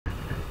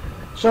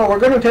So we're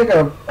going to take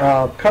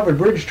a covered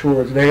bridge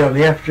tour today on the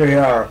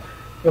FJR.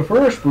 The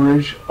first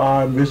bridge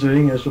I'm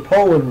visiting is the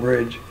Poland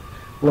Bridge,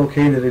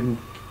 located in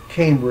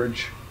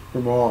Cambridge,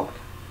 Vermont.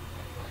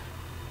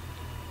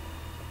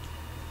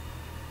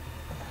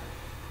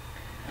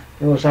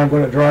 Notice I'm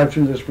going to drive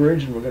through this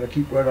bridge, and we're going to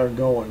keep right on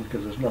going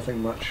because there's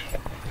nothing much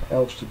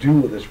else to do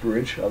with this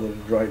bridge other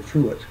than drive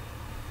through it.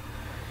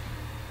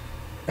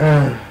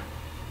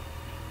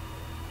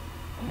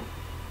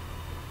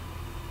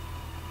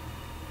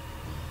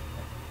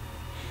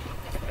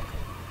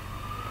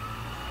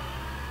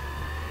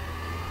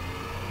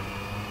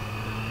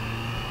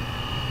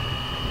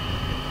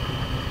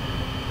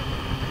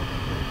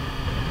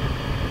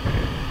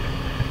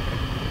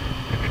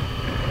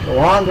 So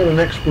on to the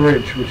next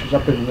bridge, which is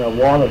up in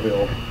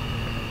Waterville,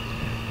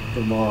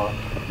 Vermont,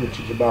 which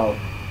is about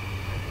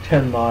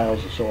 10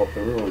 miles or so up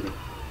the road.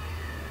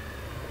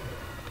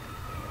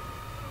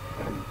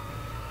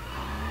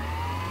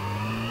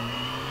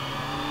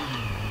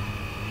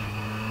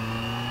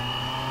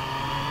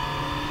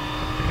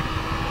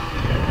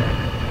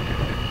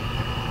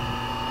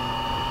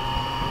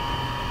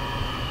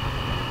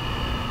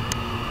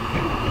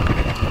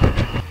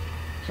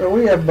 So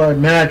we have by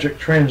magic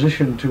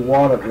transitioned to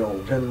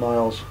Waterville, 10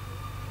 miles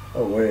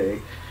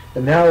away,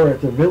 and now we're at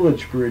the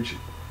Village Bridge.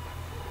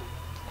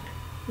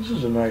 This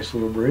is a nice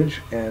little bridge,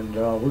 and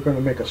we're going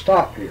to make a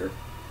stop here.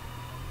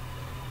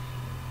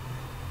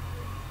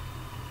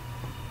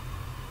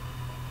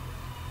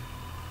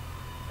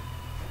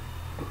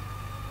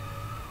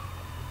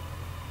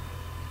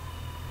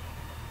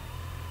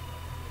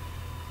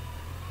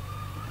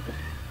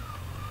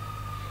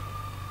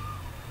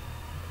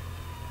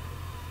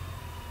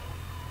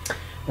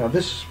 Now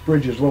this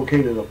bridge is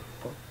located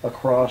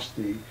across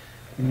the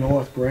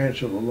north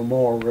branch of the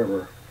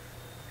River,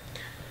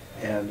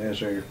 and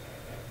it's a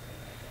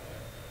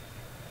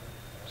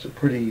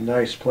pretty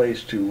nice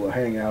place to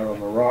hang out on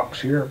the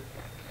rocks here.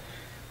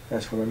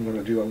 That's what I'm going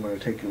to do. I'm going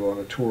to take you on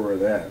a tour of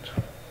that,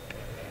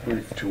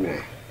 brief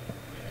tour.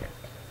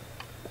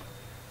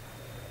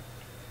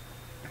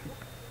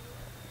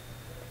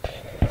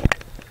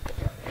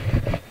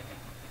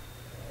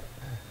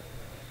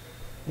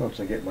 Once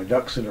I get my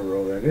ducks in a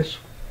row, that is.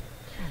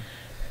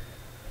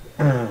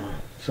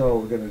 So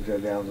we're going to go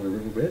down to the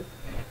river bit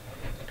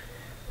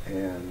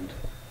and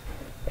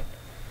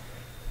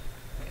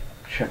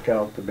check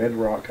out the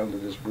bedrock under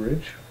this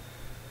bridge.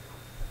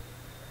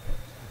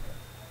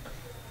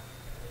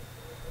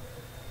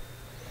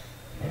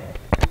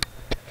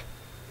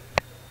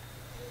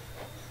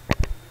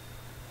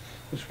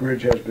 This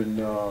bridge has been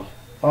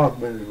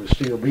augmented with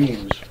steel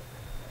beams,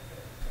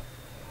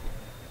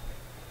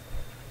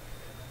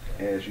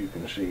 as you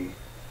can see.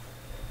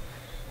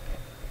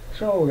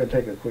 So we're going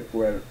to take a quick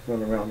run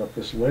around up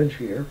this ledge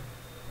here.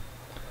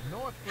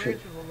 North branch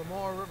of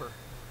the River.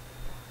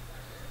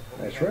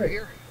 That's right.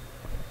 Here?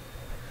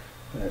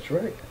 That's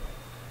right.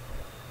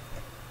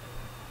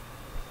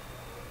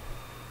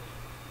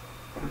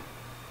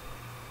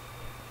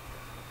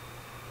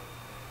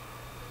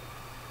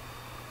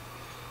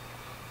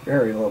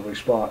 Very lovely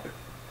spot,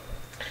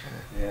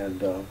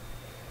 and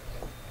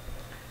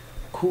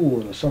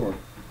cool in the summer.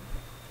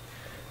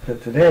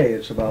 But today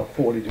it's about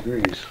 40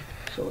 degrees,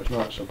 so it's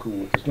not so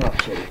cool. It's not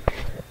so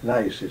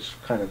nice. It's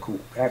kind of cool,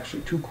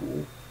 actually too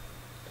cool,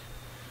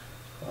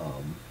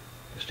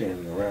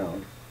 standing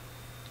around.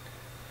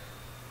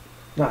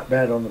 Not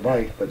bad on the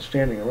bike, but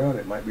standing around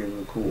it might be a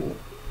little cool.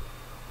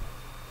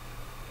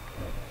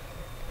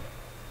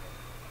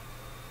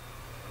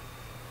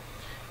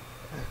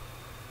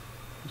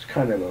 It's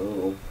kind of a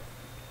little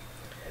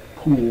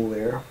pool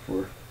there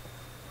for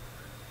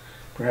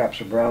perhaps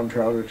a brown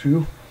trout or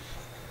two.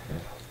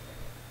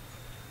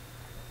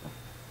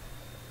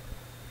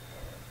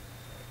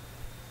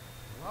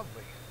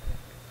 Lovely.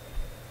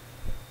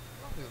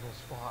 Lovely little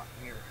spot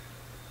here.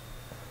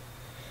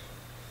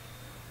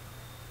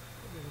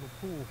 Maybe a little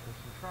pool for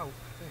some trout,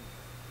 I think.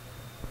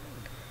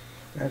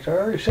 That's, I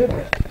already said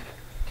that.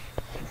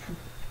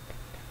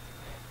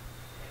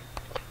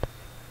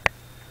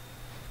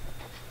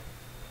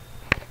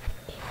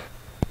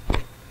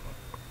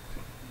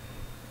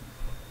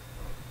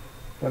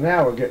 So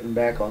now we're getting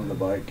back on the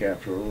bike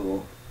after a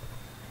little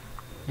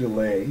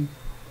delay,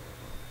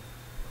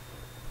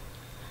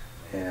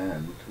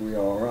 and we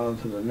are on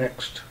to the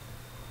next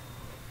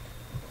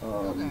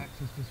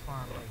access this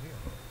farm right here.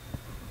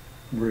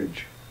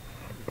 Bridge.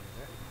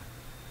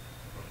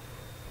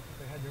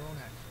 They had their own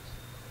access.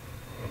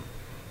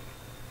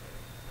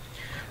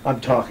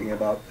 I'm talking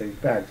about the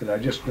fact that I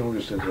just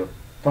noticed there's a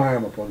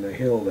farm up on the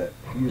hill that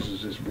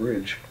uses this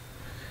bridge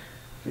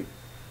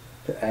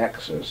to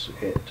access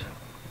it.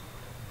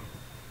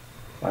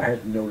 I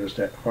hadn't noticed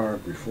that farm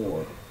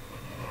before.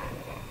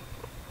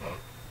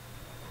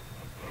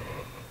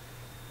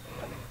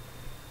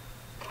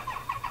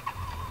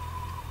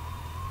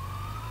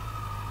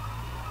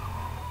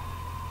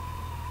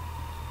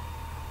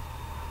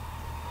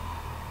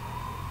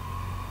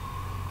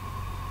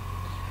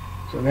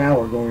 So now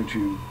we're going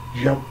to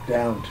jump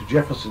down to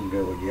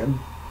Jeffersonville again,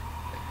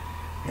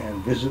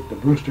 and visit the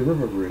Brewster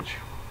River Bridge.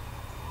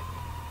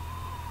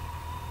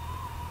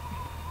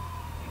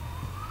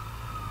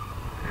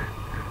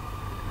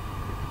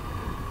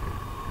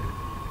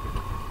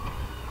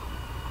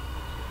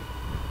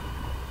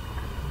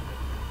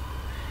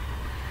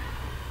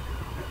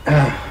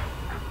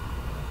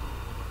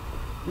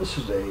 This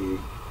is a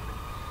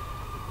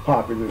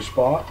popular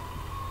spot.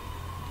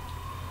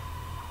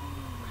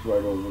 It's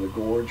right over the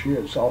gorge here.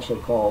 It's also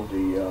called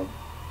the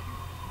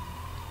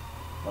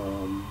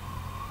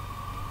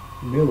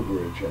Mill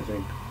Bridge, I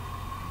think.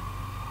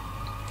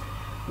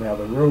 Now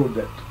the road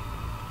that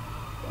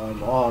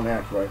I'm on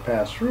after I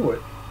pass through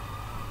it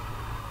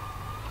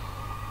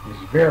is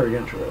very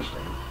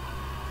interesting,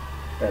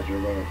 as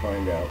you're going to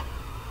find out.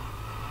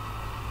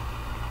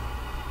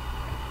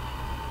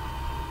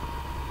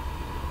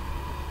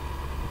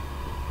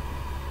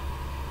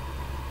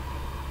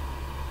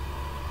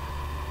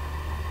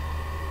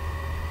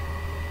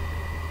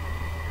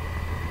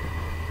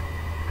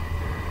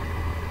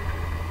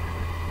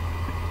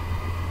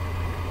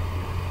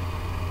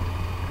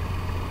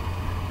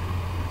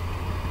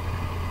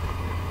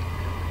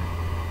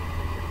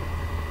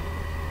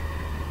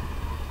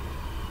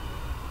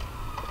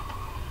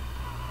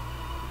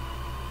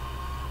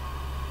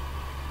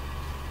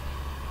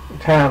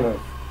 The town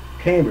of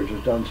Cambridge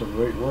has done some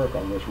great work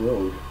on this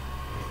road.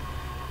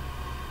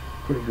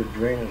 Pretty good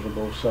drainage on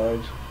both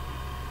sides.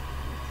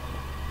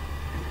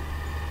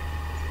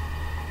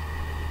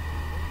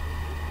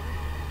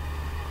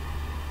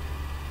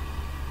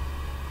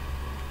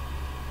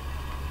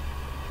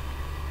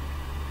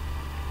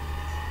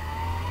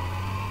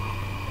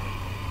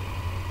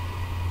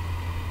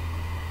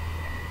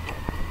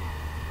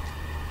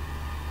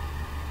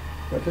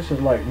 But this is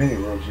like many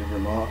roads in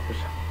Vermont. It's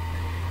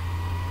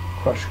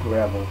crushed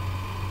gravel,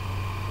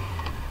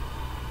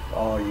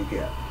 all you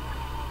get.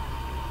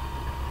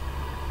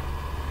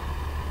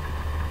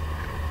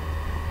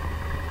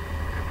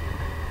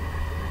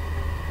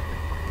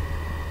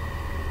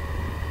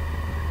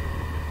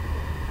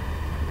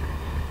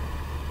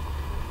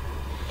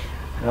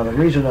 Now the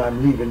reason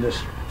I'm leaving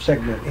this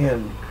segment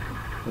in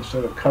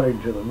instead of cutting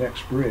to the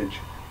next bridge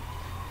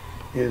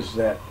is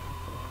that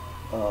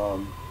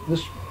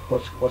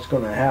what's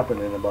going to happen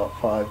in about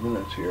 5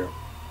 minutes here,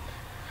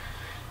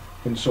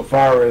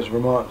 insofar as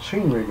Vermont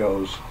scenery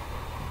goes,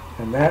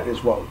 and that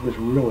is what we're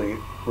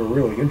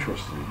really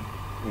interested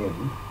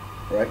in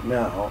right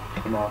now.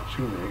 Vermont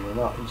scenery. We're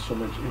not so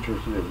much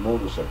interested in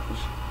motorcycles,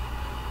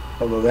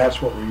 although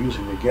that's what we're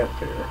using to get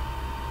there.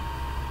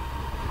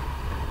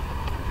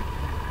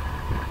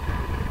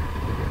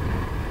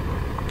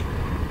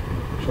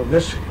 So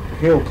this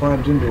hill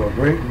climbs into a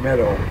great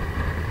meadow,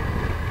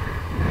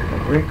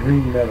 a great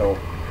green meadow,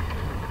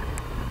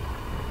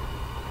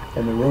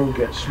 and the road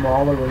gets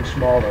smaller and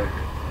smaller.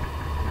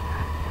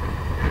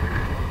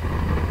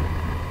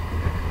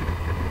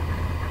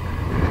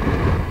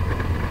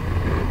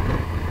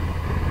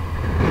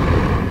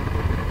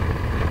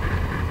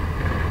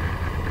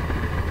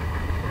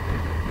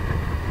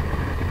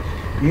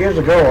 Years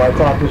ago, I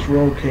thought this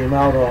road came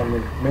out on the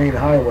main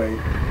highway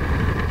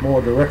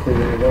more directly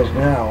than it does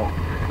now.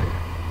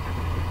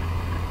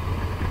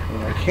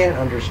 And I can't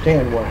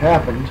understand what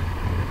happened,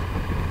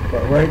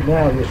 but right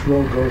now this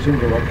road goes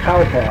into a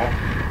cow path,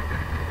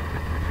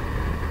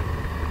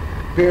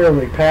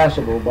 barely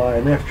passable by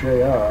an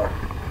FJR.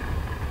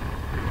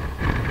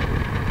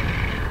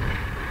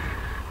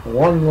 A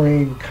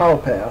one-lane cow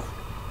path.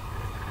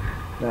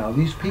 Now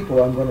these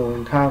people I'm going to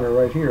encounter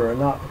right here are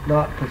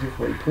not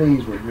particularly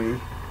pleased with me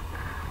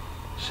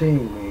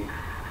seeing me.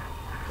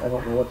 I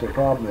don't know what their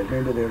problem is.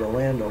 Maybe they're the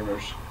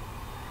landowners.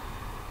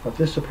 But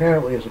this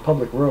apparently is a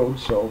public road,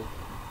 so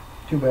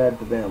too bad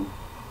for them.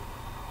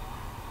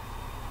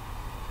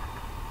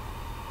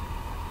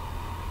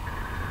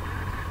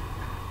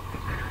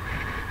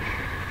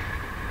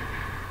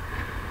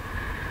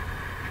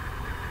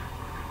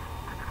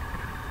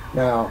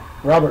 Now,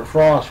 Robert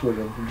Frost would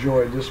have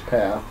enjoyed this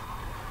path,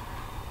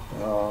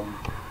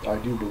 I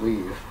do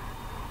believe.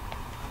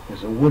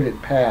 It's a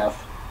wooded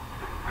path.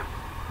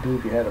 I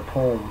believe he had a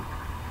poem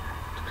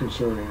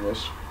concerning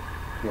this.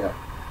 Yeah.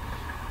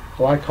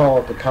 So I call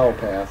it the cow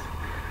path.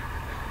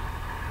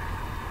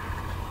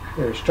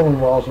 There are stone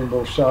walls on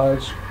both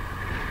sides.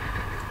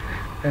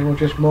 And we're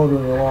just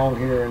motoring along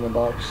here in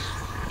about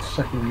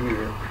second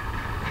gear.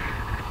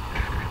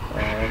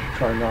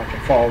 Trying not to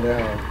fall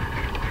down,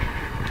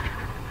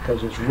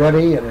 because it's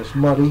rutty and it's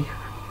muddy,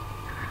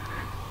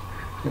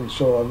 and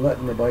so I'm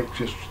letting the bike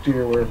just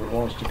steer wherever it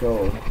wants to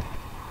go.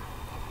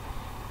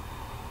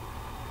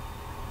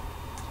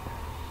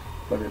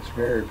 But it's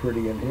very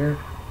pretty in here.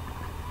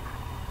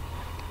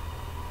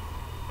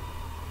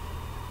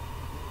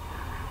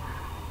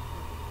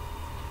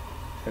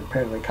 And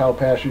apparently cow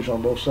pastures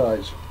on both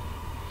sides,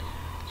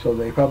 so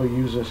they probably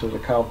use this as a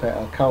cow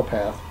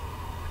path.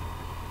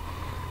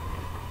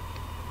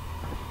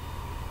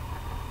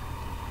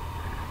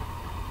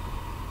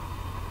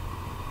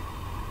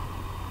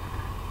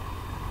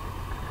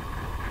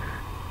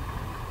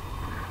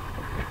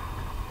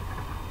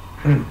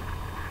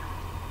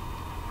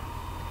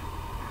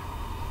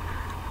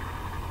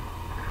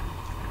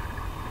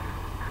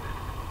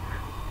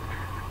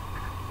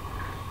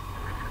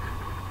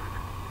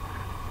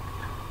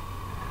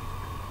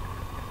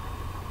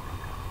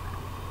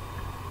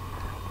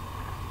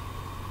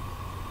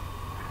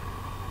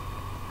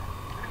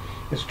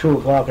 It's 2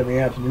 o'clock in the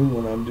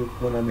afternoon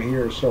when I'm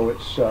here, so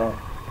it's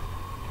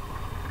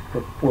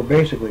we're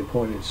basically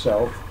pointed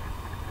south.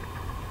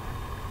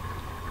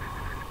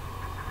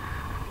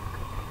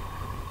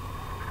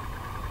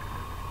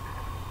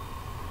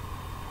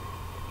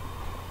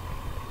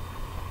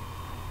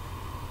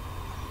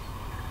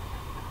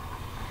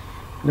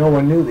 No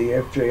one knew the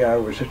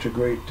FJR was such a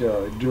great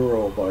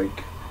Duro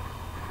bike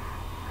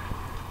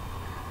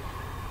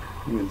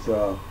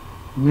with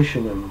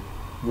Michelin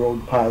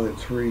Road Pilot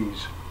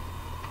 3s,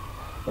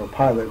 or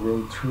Pilot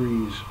Road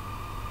 3s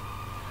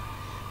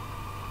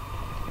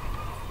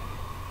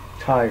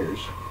tires.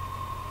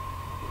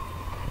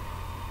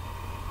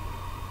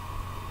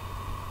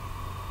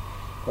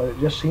 But it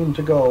just seemed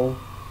to go.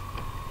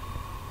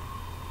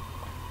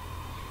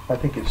 I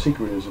think its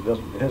secret is it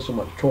has so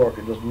much torque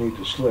it doesn't need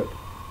to slip.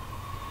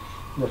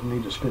 It doesn't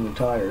need to spin the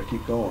tire to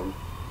keep going.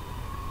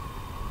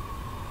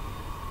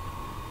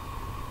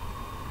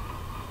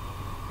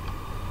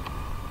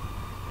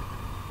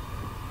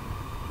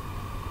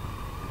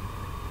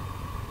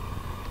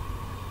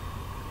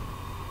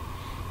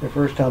 The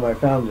first time I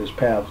found this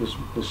path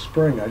this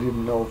spring, I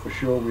didn't know for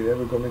sure we were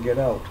ever going to get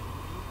out.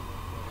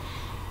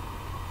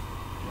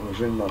 I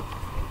was in my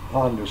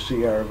Honda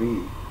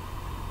CRV.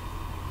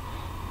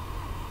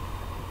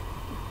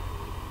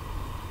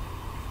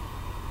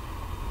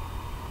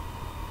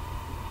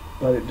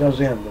 But it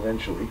does end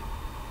eventually.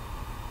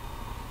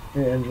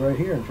 It ends right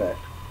here, in fact.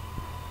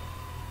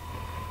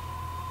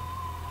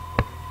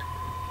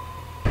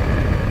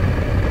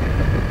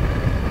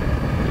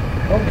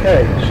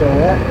 Okay, so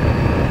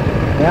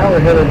now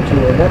we're headed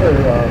to another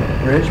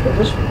bridge, but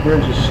this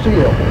bridge is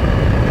steel.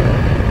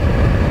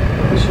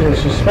 This is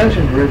a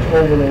suspension bridge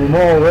over the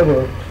Vermont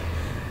River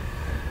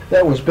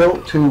that was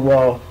built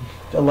to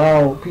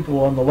allow people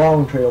on the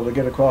long trail to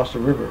get across the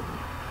river.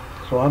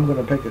 So I'm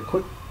going to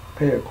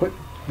pay a quick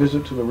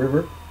visit to the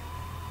river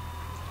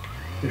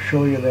to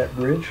show you that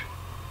bridge,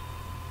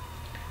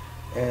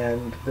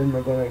 and then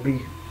we're going to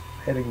be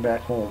heading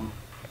back home.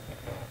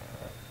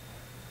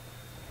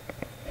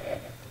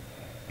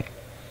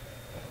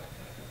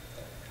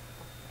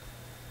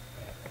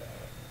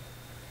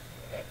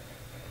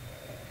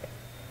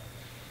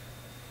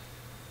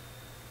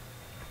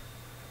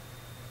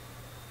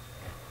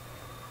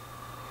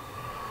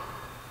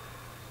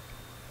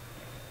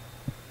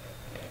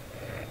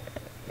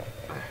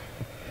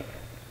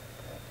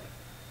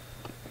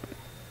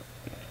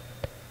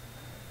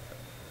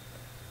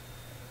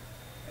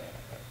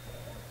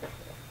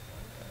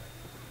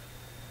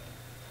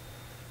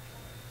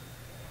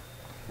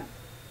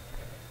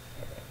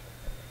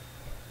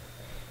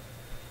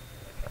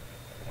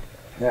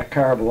 That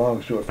car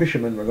belongs to a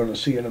fisherman we're going to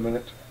see in a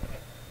minute.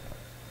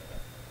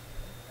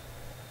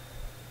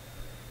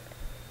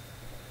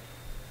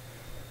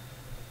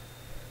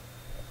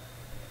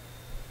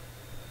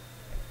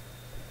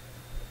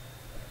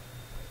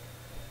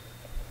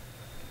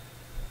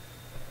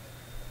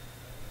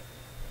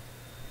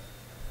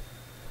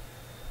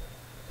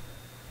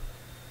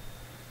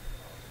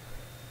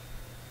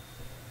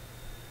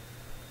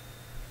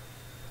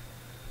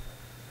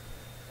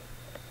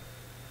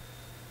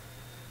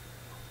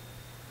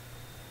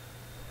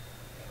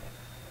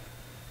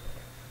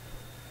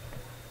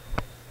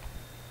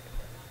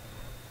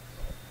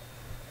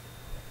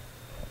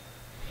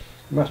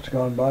 Must have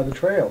gone by the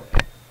trail.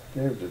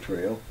 There's the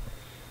trail.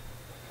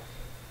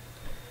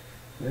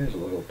 There's a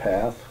little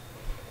path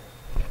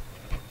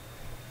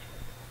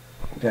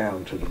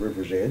down to the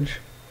river's edge.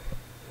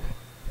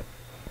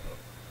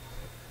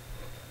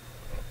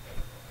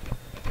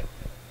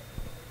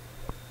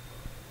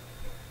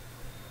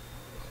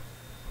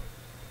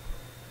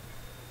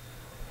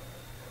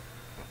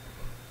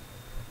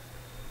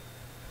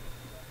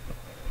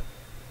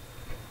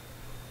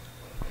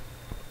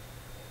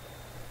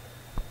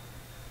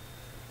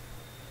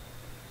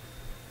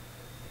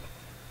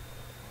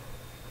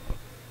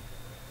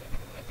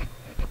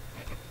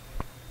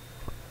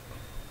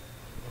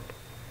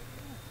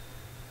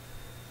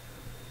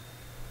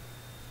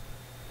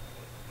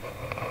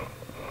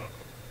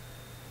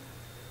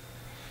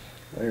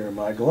 There are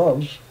my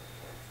gloves.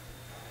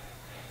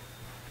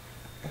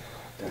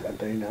 Aren't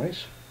they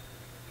nice?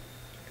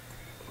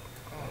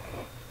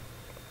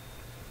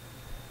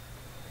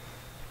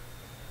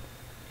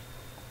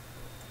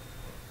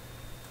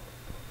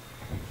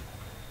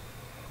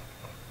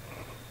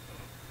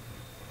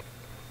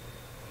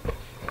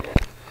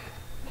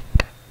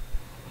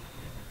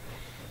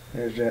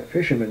 There's that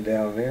fisherman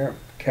down there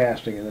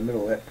casting in the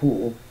middle of that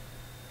pool.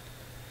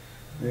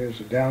 There's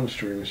the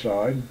downstream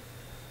side.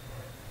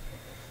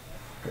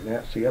 And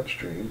that's the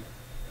upstream.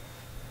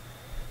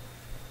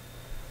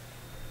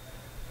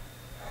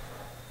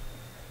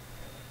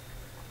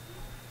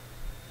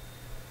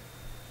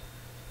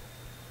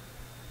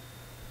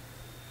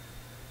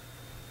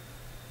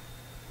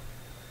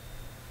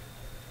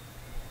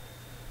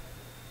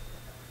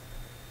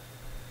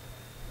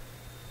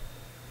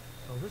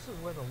 So this is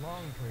where the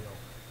long trail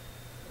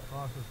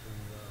crosses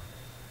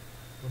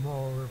the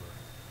Vermont River.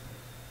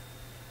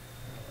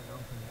 Down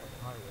from that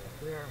highway up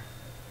there.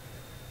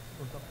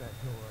 goes up that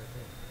hill right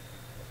there.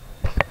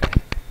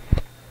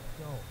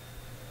 So,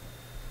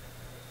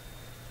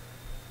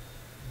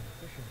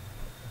 fishing,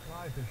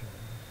 fly fishing.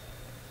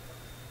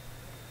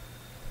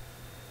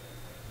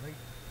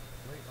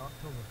 Late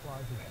October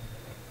fly fishing.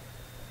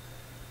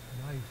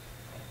 Nice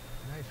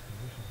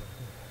conditions, I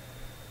think.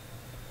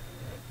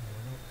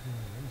 We're not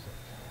seeing any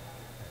insects.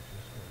 That's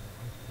just what we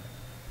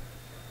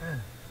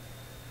like.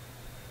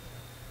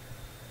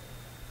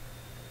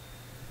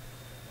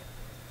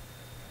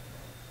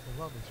 It's a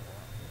lovely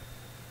spot here.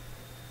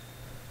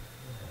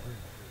 Lovely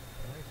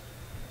bridge.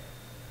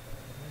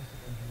 Nice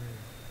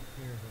engineering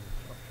here for the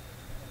structure.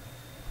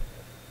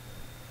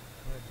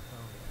 Glad you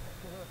found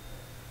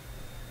it.